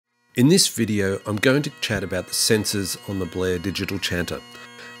In this video, I'm going to chat about the sensors on the Blair Digital Chanter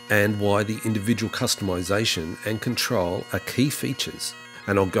and why the individual customization and control are key features,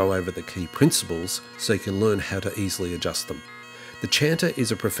 and I'll go over the key principles so you can learn how to easily adjust them. The chanter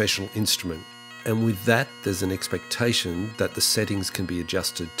is a professional instrument, and with that there's an expectation that the settings can be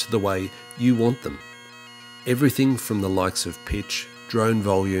adjusted to the way you want them. Everything from the likes of pitch, drone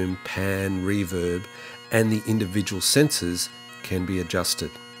volume, pan, reverb, and the individual sensors can be adjusted.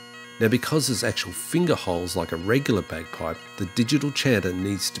 Now, because there's actual finger holes like a regular bagpipe, the digital chanter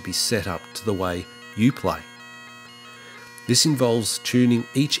needs to be set up to the way you play. This involves tuning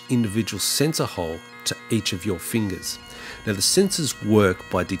each individual sensor hole to each of your fingers. Now, the sensors work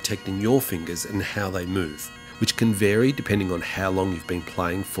by detecting your fingers and how they move, which can vary depending on how long you've been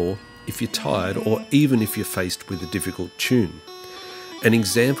playing for, if you're tired, or even if you're faced with a difficult tune. An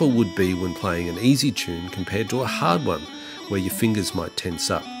example would be when playing an easy tune compared to a hard one, where your fingers might tense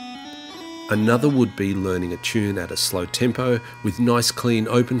up. Another would be learning a tune at a slow tempo with nice clean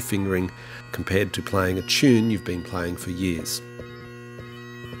open fingering compared to playing a tune you've been playing for years.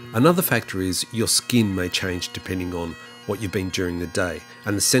 Another factor is your skin may change depending on what you've been during the day,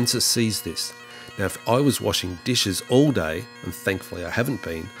 and the sensor sees this. Now, if I was washing dishes all day, and thankfully I haven't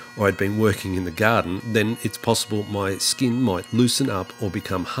been, or I'd been working in the garden, then it's possible my skin might loosen up or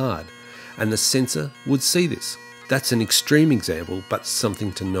become hard, and the sensor would see this. That's an extreme example, but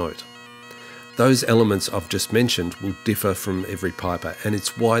something to note. Those elements I've just mentioned will differ from every piper, and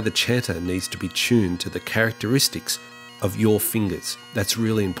it's why the chanter needs to be tuned to the characteristics of your fingers. That's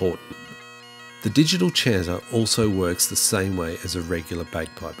really important. The digital chanter also works the same way as a regular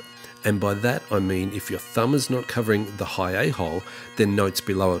bagpipe, and by that I mean if your thumb is not covering the high A hole, then notes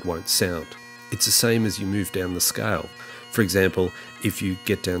below it won't sound. It's the same as you move down the scale. For example, if you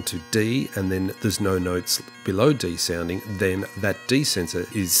get down to D and then there's no notes below D sounding, then that D sensor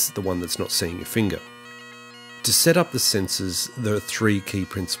is the one that's not seeing your finger. To set up the sensors, there are three key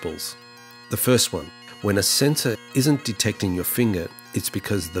principles. The first one, when a sensor isn't detecting your finger, it's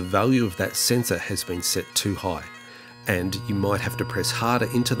because the value of that sensor has been set too high, and you might have to press harder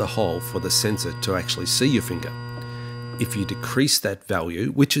into the hole for the sensor to actually see your finger. If you decrease that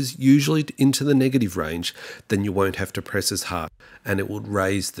value, which is usually into the negative range, then you won't have to press as hard, and it will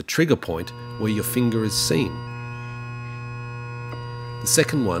raise the trigger point where your finger is seen. The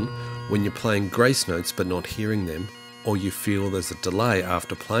second one, when you're playing grace notes but not hearing them, or you feel there's a delay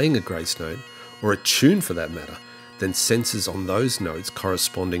after playing a grace note, or a tune for that matter, then sensors on those notes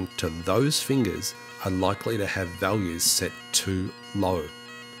corresponding to those fingers are likely to have values set too low.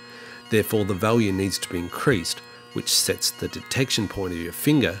 Therefore, the value needs to be increased, which sets the detection point of your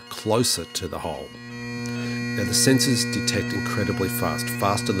finger closer to the hole. Now, the sensors detect incredibly fast,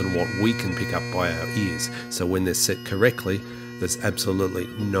 faster than what we can pick up by our ears, so when they're set correctly, there's absolutely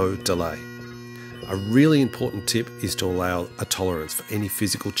no delay. A really important tip is to allow a tolerance for any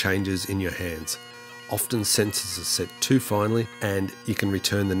physical changes in your hands. Often sensors are set too finely and you can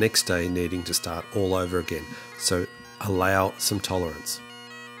return the next day needing to start all over again, so allow some tolerance.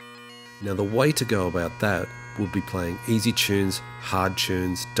 Now, the way to go about that would be playing easy tunes, hard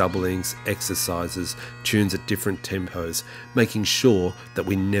tunes, doublings, exercises, tunes at different tempos, making sure that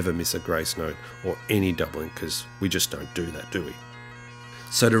we never miss a grace note or any doubling, because we just don't do that, do we?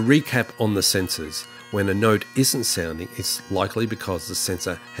 So to recap on the sensors, when a note isn't sounding, it's likely because the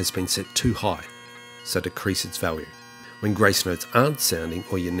sensor has been set too high, so decrease its value. When grace notes aren't sounding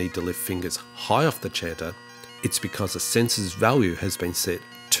or you need to lift fingers high off the chanter, it's because the sensor's value has been set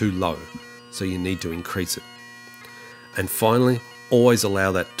too low, so you need to increase it. And finally, always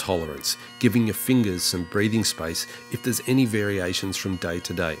allow that tolerance, giving your fingers some breathing space if there's any variations from day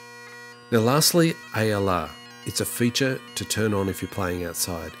to day. Now lastly, ALR. It's a feature to turn on if you're playing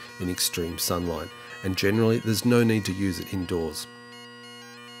outside in extreme sunlight, and generally there's no need to use it indoors.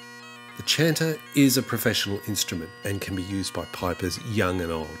 The chanter is a professional instrument and can be used by pipers young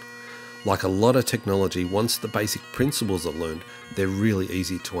and old. Like a lot of technology, once the basic principles are learned, they're really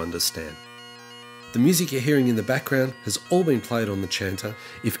easy to understand. The music you're hearing in the background has all been played on the chanter.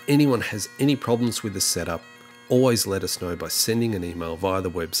 If anyone has any problems with the setup, always let us know by sending an email via the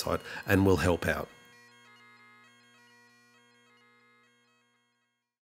website and we'll help out.